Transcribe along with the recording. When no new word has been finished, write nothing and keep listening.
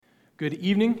Good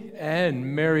evening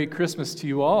and Merry Christmas to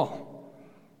you all.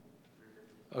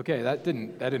 Okay, that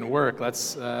didn't work.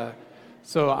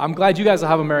 So I'm glad you guys will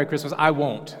have a Merry Christmas. I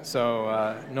won't.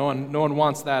 So no one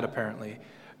wants that apparently.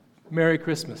 Merry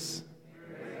Christmas.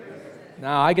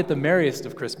 Now I get the merriest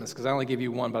of Christmas because I only gave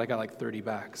you one, but I got like 30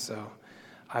 back, so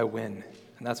I win,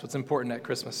 and that's what's important at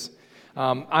Christmas.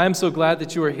 I am so glad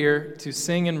that you are here to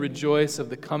sing and rejoice of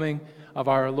the coming of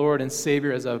our Lord and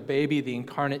Savior as a baby, the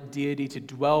incarnate deity, to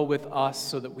dwell with us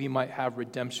so that we might have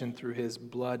redemption through his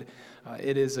blood.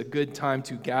 It is a good time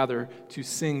to gather to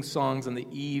sing songs on the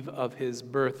eve of his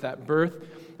birth. That birth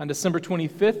on December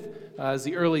 25th, as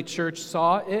the early church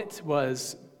saw it,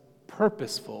 was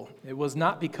purposeful. It was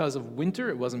not because of winter.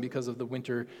 It wasn't because of the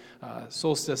winter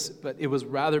solstice, but it was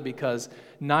rather because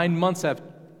 9 months have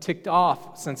ticked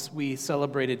off since we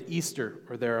celebrated Easter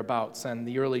or thereabouts, and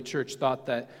the early church thought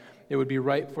that it would be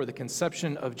right for the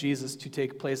conception of Jesus to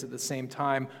take place at the same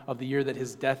time of the year that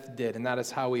his death did, and that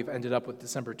is how we've ended up with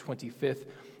December 25th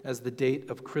as the date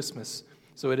of Christmas.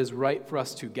 So it is right for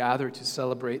us to gather to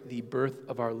celebrate the birth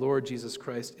of our Lord Jesus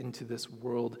Christ into this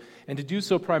world, and to do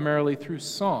so primarily through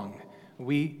song.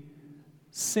 We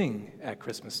sing at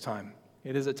Christmas time.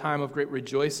 It is a time of great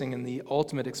rejoicing, and the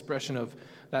ultimate expression of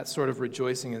that sort of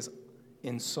rejoicing is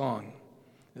in song.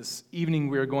 This evening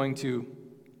we are going to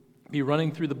be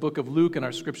running through the book of Luke in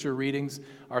our scripture readings.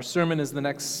 Our sermon is the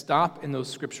next stop in those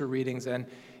scripture readings, and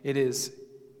it is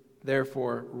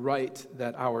therefore right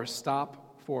that our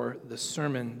stop for the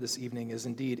sermon this evening is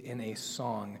indeed in a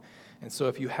song. And so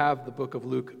if you have the book of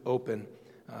Luke open,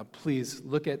 please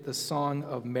look at the song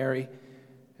of Mary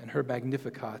and her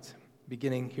Magnificat,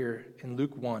 beginning here in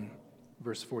Luke 1,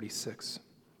 verse 46.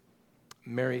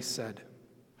 Mary said,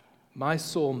 "My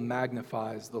soul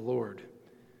magnifies the Lord.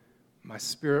 My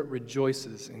spirit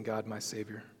rejoices in God my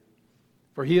Savior.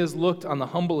 For he has looked on the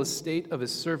humble estate of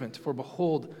his servant. For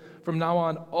behold, from now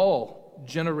on all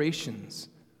generations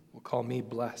will call me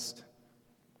blessed.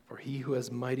 For he who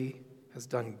is mighty has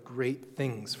done great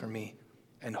things for me,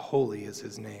 and holy is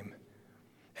his name.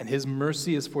 And his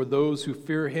mercy is for those who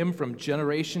fear him from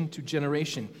generation to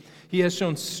generation. He has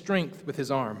shown strength with his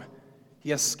arm.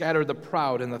 He has scattered the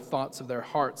proud in the thoughts of their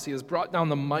hearts. He has brought down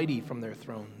the mighty from their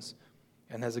thrones,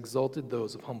 and has exalted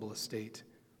those of humble estate.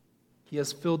 He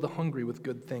has filled the hungry with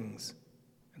good things,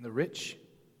 and the rich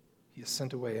he has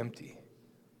sent away empty.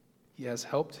 He has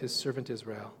helped his servant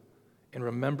Israel in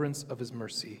remembrance of his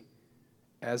mercy,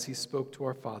 as he spoke to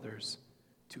our fathers,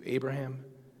 to Abraham,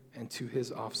 and to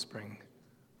his offspring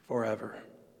forever."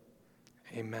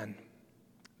 Amen.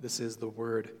 This is the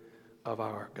word of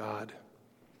our God.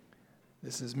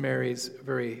 This is Mary's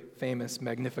very famous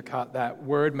Magnificat. That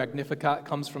word, Magnificat,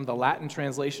 comes from the Latin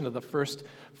translation of the first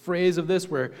phrase of this,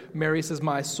 where Mary says,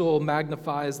 "My soul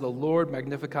magnifies the Lord,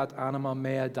 Magnificat anima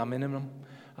mea Dominum."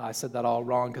 I said that all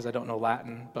wrong because I don't know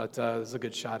Latin, but it's a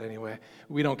good shot anyway.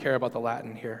 We don't care about the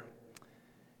Latin here.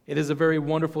 It is a very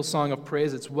wonderful song of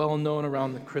praise. It's well known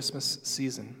around the Christmas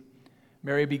season.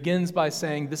 Mary begins by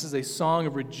saying, this is a song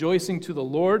of rejoicing to the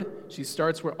Lord. She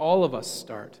starts where all of us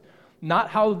start. Not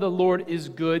how the Lord is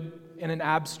good in an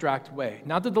abstract way.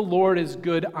 Not that the Lord is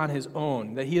good on his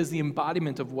own, that he is the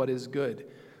embodiment of what is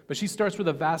good. But she starts where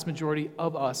the vast majority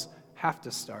of us have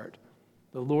to start.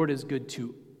 The Lord is good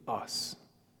to us.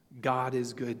 God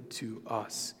is good to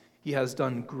us. He has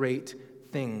done great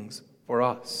things for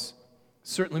us.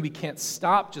 Certainly we can't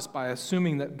stop just by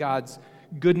assuming that God's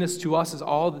goodness to us is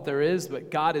all that there is,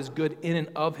 but God is good in and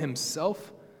of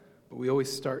himself. But we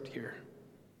always start here.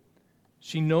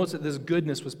 She knows that this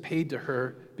goodness was paid to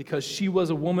her because she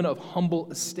was a woman of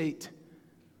humble estate.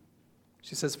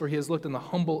 She says, "For he has looked on the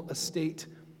humble estate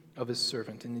of his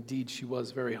servant." And indeed, she was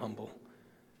very humble.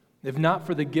 If not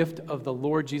for the gift of the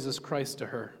Lord Jesus Christ to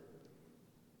her,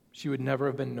 she would never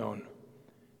have been known.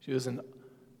 She was a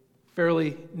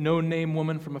fairly no-name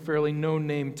woman from a fairly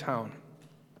no-name town.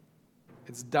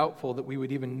 It's doubtful that we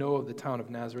would even know of the town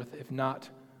of Nazareth if not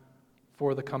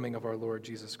for the coming of our Lord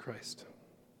Jesus Christ.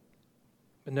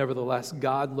 But nevertheless,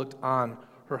 God looked on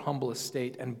her humble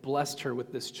estate and blessed her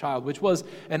with this child, which was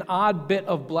an odd bit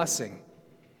of blessing.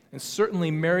 And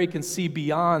certainly Mary can see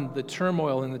beyond the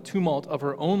turmoil and the tumult of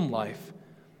her own life.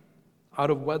 Out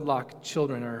of wedlock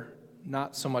children are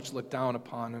not so much looked down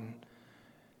upon in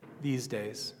these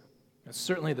days. And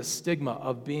certainly the stigma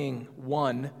of being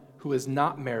one who is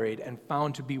not married and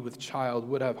found to be with child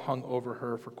would have hung over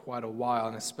her for quite a while,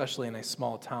 and especially in a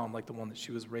small town like the one that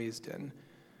she was raised in.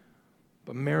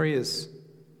 But Mary is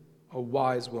a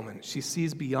wise woman. She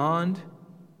sees beyond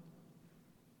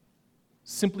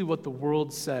simply what the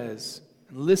world says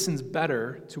and listens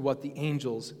better to what the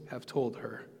angels have told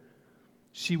her.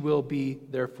 She will be,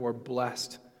 therefore,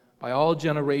 blessed by all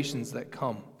generations that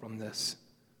come from this.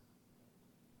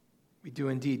 We do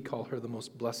indeed call her the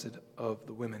most blessed of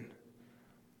the women,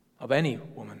 of any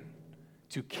woman,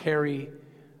 to carry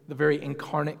the very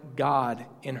incarnate God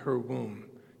in her womb,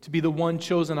 to be the one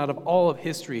chosen out of all of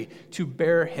history to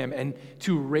bear him and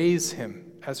to raise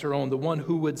him as her own, the one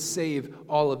who would save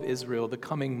all of Israel, the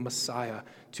coming Messiah,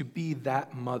 to be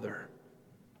that mother.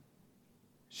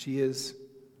 She is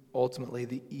ultimately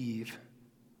the Eve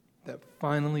that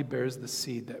finally bears the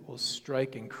seed that will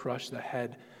strike and crush the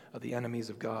head of the enemies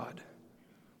of God.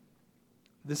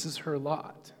 This is her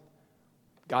lot.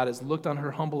 God has looked on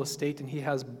her humble estate and he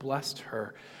has blessed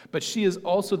her. But she is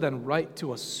also then right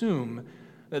to assume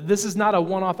that this is not a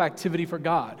one-off activity for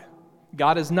God.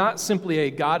 God is not simply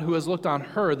a God who has looked on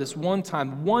her this one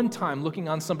time looking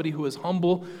on somebody who is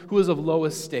humble, who is of low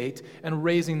estate, and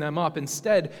raising them up.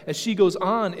 Instead, as she goes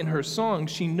on in her song,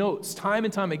 she notes time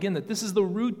and time again that this is the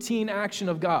routine action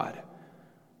of God.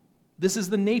 This is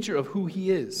the nature of who he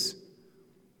is.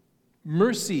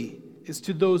 Mercy is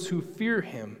to those who fear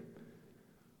him.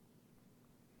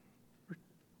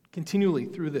 Continually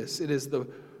through this, it is the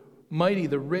mighty,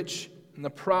 the rich, and the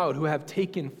proud who have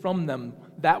taken from them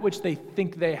that which they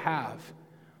think they have.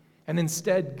 And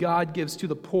instead, God gives to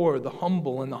the poor, the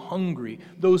humble, and the hungry,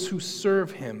 those who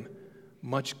serve him,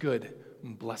 much good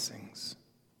and blessings.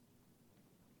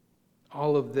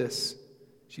 All of this,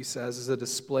 she says, is a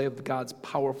display of God's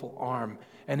powerful arm,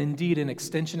 and indeed an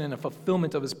extension and a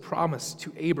fulfillment of his promise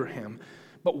to Abraham.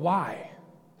 But why?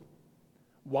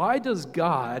 Why does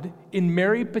God, in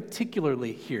Mary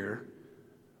particularly here,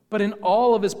 but in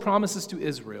all of his promises to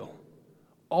Israel,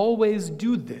 always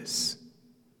do this?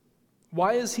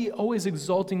 Why is he always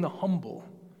exalting the humble?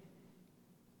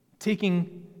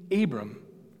 Taking Abram,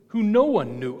 who no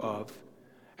one knew of,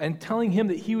 and telling him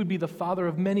that he would be the father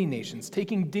of many nations.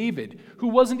 Taking David, who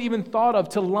wasn't even thought of,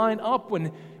 to line up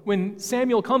when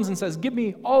Samuel comes and says, "Give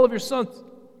me all of your sons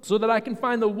so that I can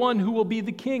find the one who will be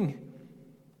the king."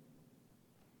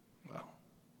 Well,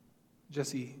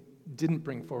 Jesse didn't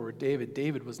bring forward David.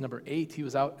 David was number 8. He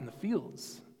was out in the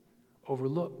fields,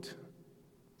 overlooked,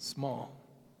 small,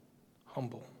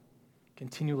 humble.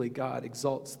 Continually, God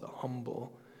exalts the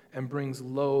humble and brings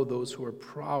low those who are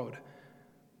proud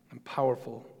and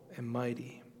powerful and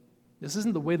mighty. This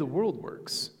isn't the way the world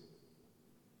works.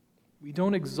 We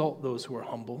don't exalt those who are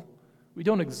humble. We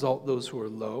don't exalt those who are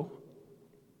low.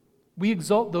 We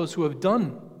exalt those who have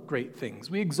done great things.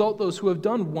 We exalt those who have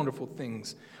done wonderful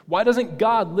things. Why doesn't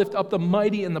God lift up the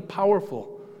mighty and the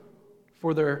powerful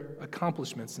for their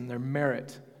accomplishments and their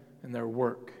merit and their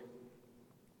work?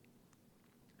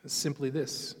 It's simply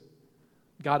this.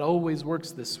 God always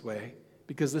works this way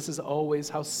because this is always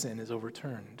how sin is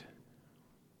overturned.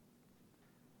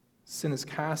 Sin has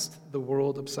cast the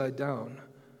world upside down.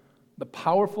 The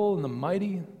powerful and the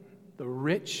mighty, the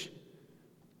rich,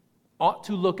 ought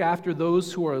to look after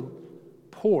those who are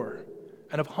poor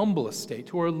and of humble estate,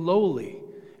 who are lowly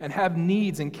and have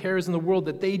needs and cares in the world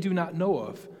that they do not know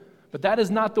of. But that is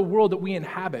not the world that we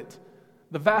inhabit.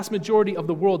 The vast majority of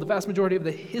the world, the vast majority of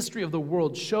the history of the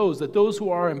world shows that those who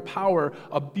are in power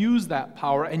abuse that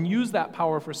power and use that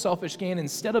power for selfish gain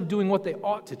instead of doing what they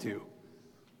ought to do,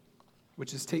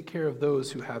 which is take care of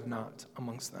those who have not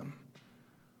amongst them.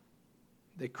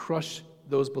 They crush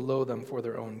those below them for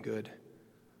their own good.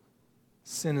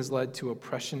 Sin has led to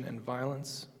oppression and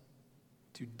violence,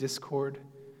 to discord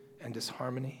and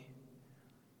disharmony.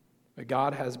 But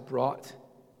God has brought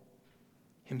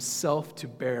himself to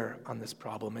bear on this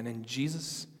problem. And in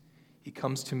Jesus, he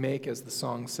comes to make, as the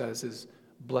song says, his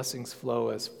blessings flow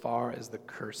as far as the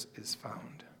curse is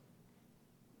found.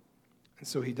 And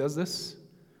so he does this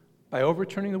by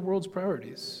overturning the world's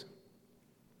priorities.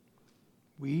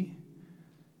 We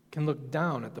can look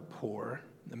down at the poor,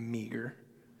 the meager,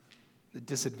 the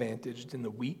disadvantaged, and the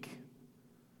weak.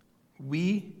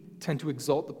 We tend to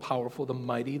exalt the powerful, the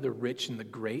mighty, the rich, and the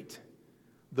great,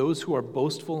 those who are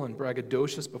boastful and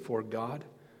braggadocious before God.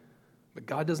 But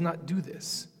God does not do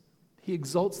this. He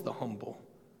exalts the humble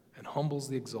and humbles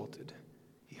the exalted.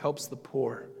 He helps the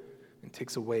poor and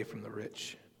takes away from the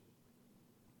rich.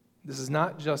 This is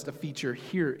not just a feature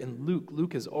here in Luke.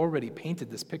 Luke has already painted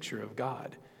this picture of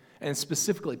God, and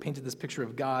specifically painted this picture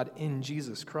of God in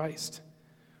Jesus Christ.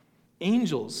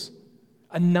 Angels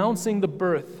announcing the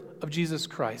birth of Jesus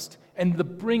Christ and the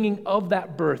bringing of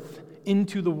that birth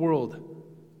into the world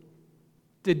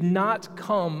did not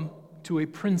come to a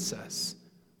princess,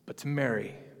 but to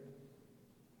Mary.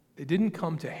 They didn't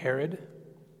come to Herod.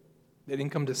 They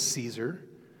didn't come to Caesar.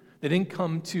 They didn't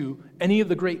come to any of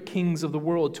the great kings of the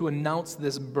world to announce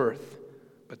this birth,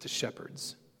 but to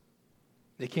shepherds.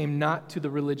 They came not to the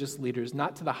religious leaders,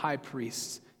 not to the high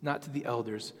priests, not to the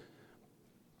elders,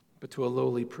 but to a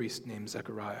lowly priest named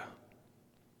Zechariah.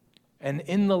 And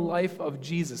in the life of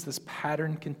Jesus, this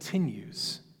pattern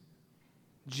continues.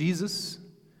 Jesus,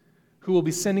 who will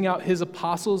be sending out his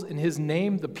apostles in his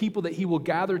name, the people that he will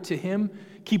gather to him,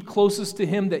 keep closest to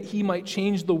him that he might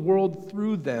change the world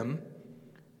through them,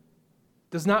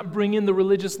 does not bring in the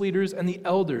religious leaders and the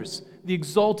elders, the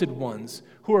exalted ones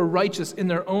who are righteous in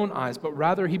their own eyes, but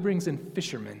rather he brings in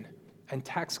fishermen and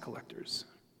tax collectors.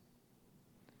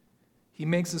 He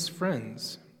makes us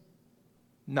friends,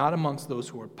 not amongst those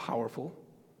who are powerful,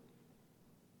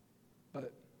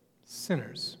 but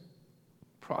sinners,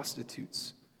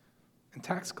 prostitutes, and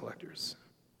tax collectors.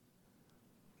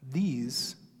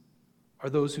 These are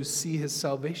those who see his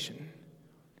salvation.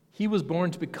 He was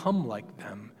born to become like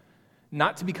them,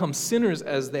 not to become sinners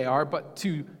as they are, but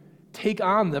to take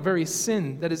on the very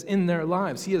sin that is in their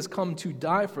lives. He has come to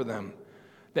die for them,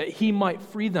 that he might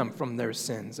free them from their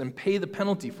sins and pay the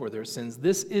penalty for their sins.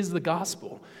 This is the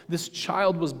gospel. This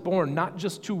child was born not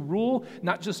just to rule,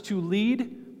 not just to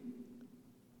lead,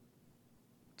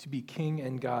 to be king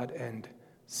and God and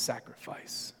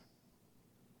sacrifice.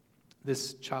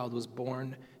 This child was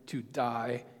born to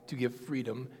die, to give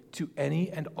freedom to any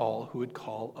and all who would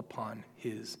call upon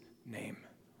his name.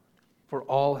 For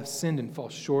all have sinned and fall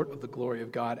short of the glory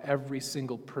of God. Every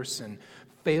single person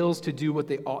fails to do what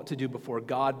they ought to do before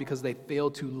God because they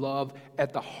fail to love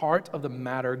at the heart of the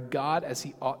matter God as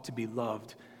he ought to be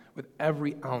loved with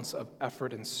every ounce of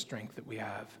effort and strength that we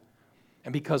have.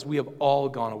 And because we have all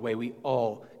gone away, we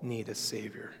all need a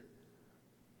Savior.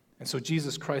 And so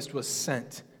Jesus Christ was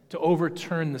sent to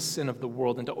overturn the sin of the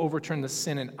world and to overturn the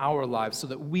sin in our lives so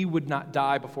that we would not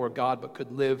die before God but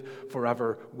could live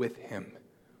forever with him.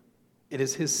 It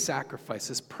is his sacrifice,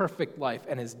 his perfect life,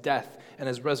 and his death and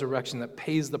his resurrection that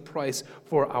pays the price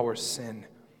for our sin.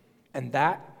 And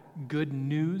that good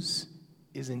news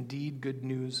is indeed good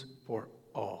news for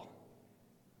all.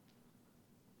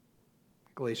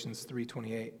 Galatians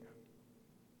 3:28,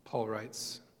 Paul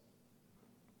writes,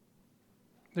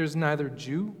 "There's neither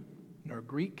Jew nor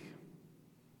Greek.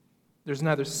 There's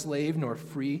neither slave nor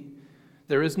free.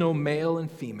 There is no male and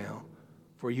female,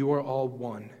 for you are all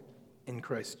one in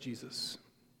Christ Jesus."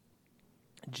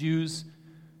 Jews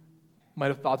might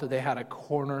have thought that they had a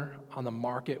corner on the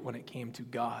market when it came to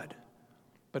God,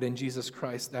 but in Jesus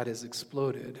Christ that is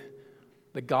exploded.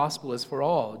 The gospel is for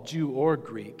all, Jew or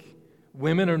Greek.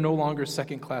 Women are no longer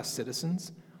second-class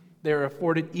citizens. They are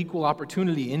afforded equal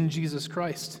opportunity in Jesus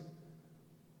Christ.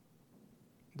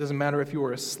 It doesn't matter if you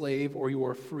are a slave or you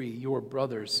are free, you are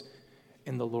brothers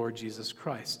in the Lord Jesus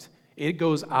Christ. It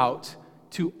goes out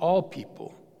to all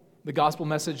people. The gospel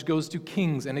message goes to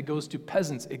kings and it goes to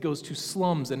peasants, it goes to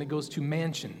slums and it goes to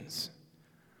mansions.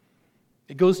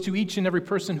 It goes to each and every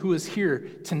person who is here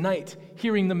tonight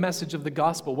hearing the message of the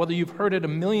gospel. Whether you've heard it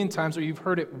 1,000,000 times or you've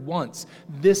heard it once,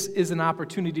 this is an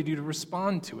opportunity to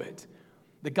respond to it.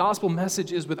 The gospel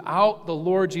message is without the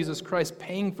Lord Jesus Christ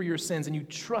paying for your sins and you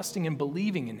trusting and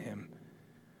believing in him,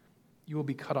 you will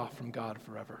be cut off from God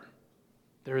forever.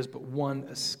 There is but one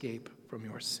escape from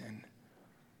your sin.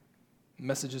 The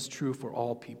message is true for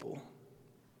all people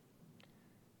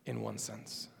in one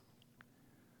sense,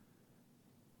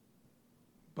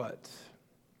 but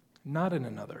not in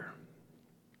another.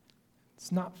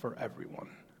 It's not for everyone.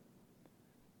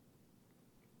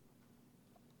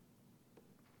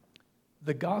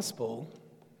 The gospel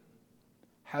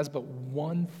has but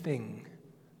one thing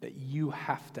that you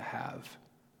have to have,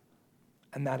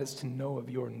 and that is to know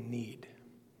of your need.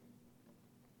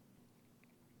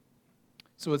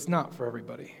 So it's not for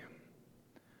everybody.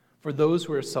 For those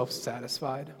who are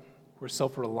self-satisfied, who are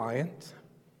self-reliant,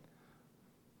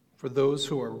 for those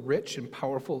who are rich and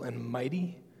powerful and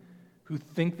mighty, who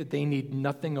think that they need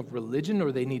nothing of religion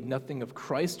or they need nothing of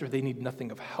Christ or they need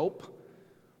nothing of help,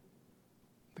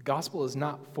 the gospel is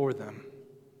not for them.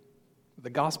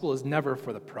 The gospel is never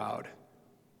for the proud.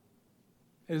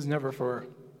 It is never for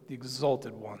the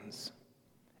exalted ones.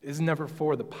 It is never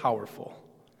for the powerful.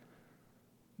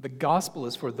 The gospel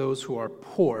is for those who are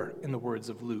poor, in the words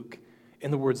of Luke, in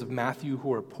the words of Matthew,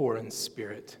 who are poor in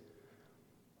spirit.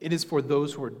 It is for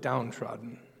those who are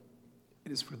downtrodden.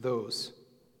 It is for those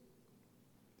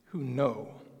who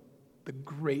know the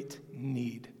great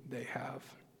need they have.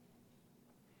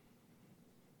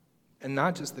 And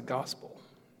not just the gospel.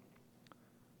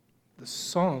 The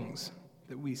songs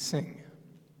that we sing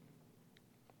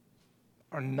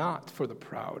are not for the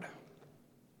proud.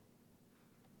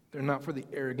 They're not for the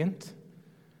arrogant.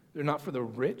 They're not for the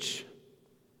rich.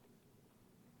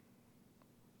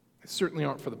 They certainly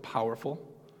aren't for the powerful.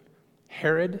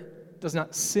 Herod does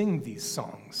not sing these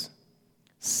songs.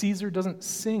 Caesar doesn't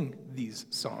sing these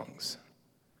songs.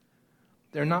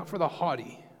 They're not for the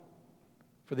haughty,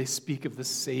 for they speak of the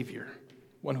Savior,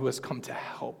 one who has come to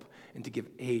help and to give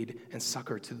aid and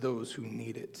succor to those who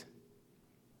need it.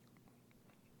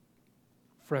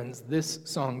 Friends, this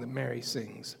song that Mary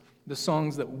sings, the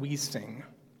songs that we sing,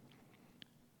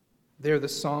 they're the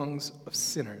songs of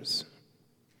sinners,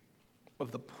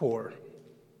 of the poor,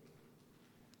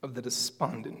 of the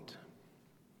despondent.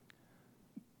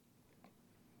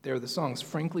 They're the songs,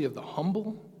 frankly, of the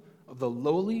humble, of the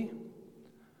lowly,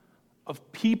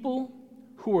 of people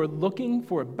who are looking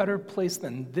for a better place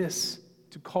than this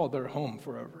to call their home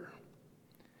forever,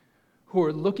 who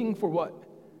are looking for what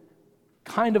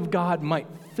kind of God might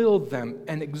fill them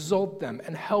and exalt them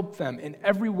and help them in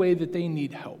every way that they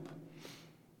need help.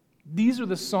 These are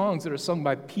the songs that are sung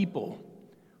by people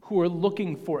who are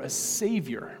looking for a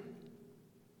Savior.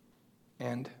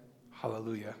 And,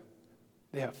 hallelujah,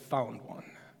 they have found one.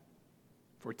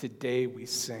 For today we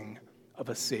sing of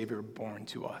a Savior born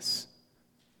to us,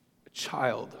 a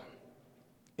child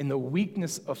in the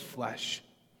weakness of flesh,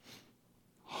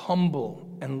 humble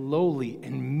and lowly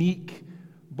and meek,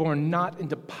 born not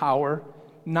into power,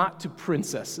 not to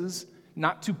princesses,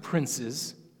 not to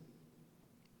princes,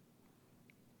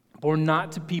 born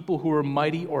not to people who are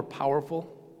mighty or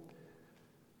powerful,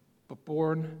 but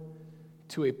born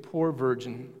to a poor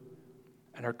virgin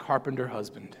and her carpenter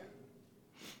husband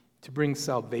to bring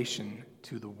salvation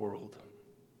to the world.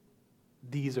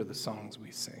 These are the songs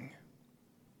we sing.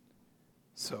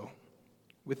 So,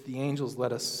 with the angels,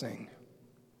 let us sing,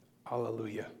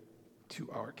 Alleluia, to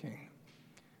our King.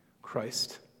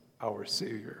 Christ, our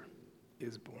Savior,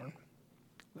 is born.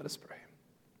 Let us pray.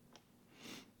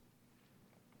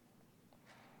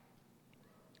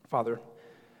 Father,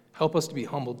 help us to be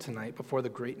humbled tonight before the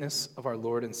greatness of our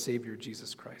Lord and Savior,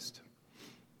 Jesus Christ.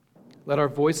 Let our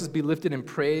voices be lifted in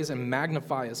praise and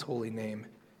magnify his holy name.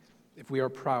 If we are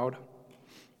proud,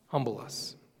 humble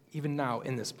us, even now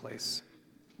in this place.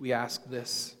 We ask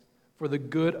this for the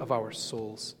good of our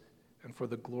souls and for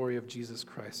the glory of Jesus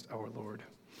Christ, our Lord.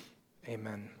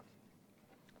 Amen.